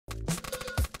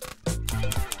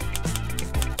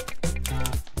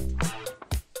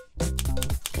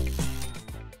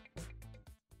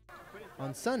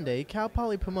On Sunday, Cal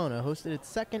Poly Pomona hosted its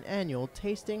second annual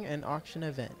tasting and auction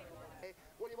event.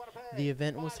 The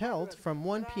event was held from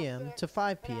 1 p.m. to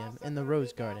 5 p.m. in the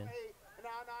Rose Garden.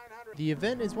 The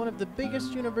event is one of the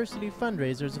biggest university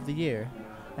fundraisers of the year.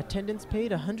 Attendance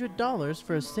paid $100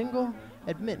 for a single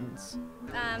admittance.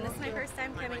 This is my first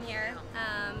time coming here.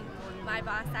 My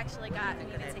boss actually got me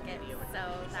the ticket, so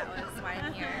that was why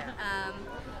I'm here.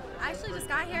 I actually just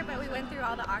got here, but we went through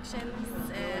all the auctions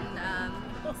and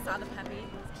saw the puppy.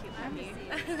 It's a cute puppy.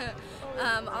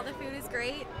 All the food is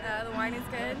great, the wine is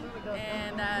good,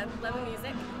 and love the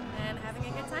music and having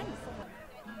a good time.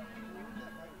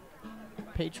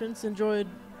 Patrons enjoyed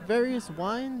various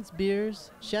wines,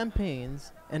 beers,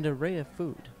 champagnes, and an array of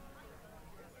food.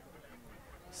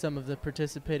 Some of the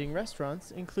participating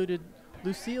restaurants included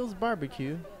Lucille's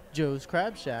Barbecue, Joe's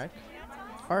Crab Shack,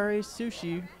 R.A.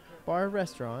 Sushi Bar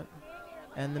Restaurant,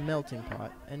 and The Melting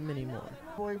Pot, and many more.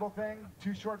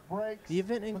 The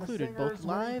event included both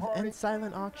live and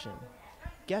silent auction.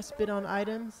 Guests bid on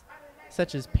items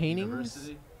such as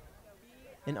paintings,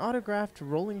 an autographed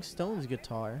Rolling Stones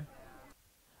guitar,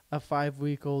 a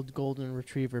 5-week-old golden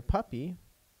retriever puppy,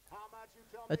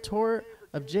 a tour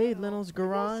of Jay Leno's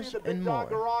garage, and more.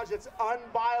 Garage, it's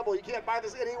unbuyable. You can't buy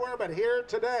this anywhere but here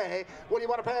today. What do you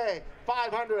want to pay?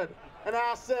 $500. And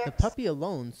now $600. The puppy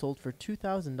alone sold for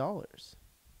 $2,000.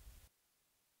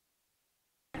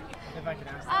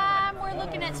 We're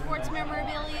looking at sports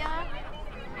memorabilia.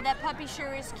 That puppy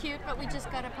sure is cute, but we just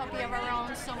got a puppy of our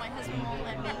own, so my husband won't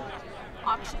let me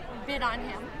bid on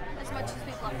him as much as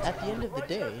we'd love to. At the end of the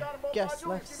day, guests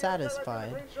left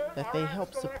satisfied that they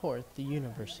helped support the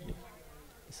university.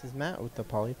 This is Matt with the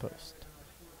Poly Post.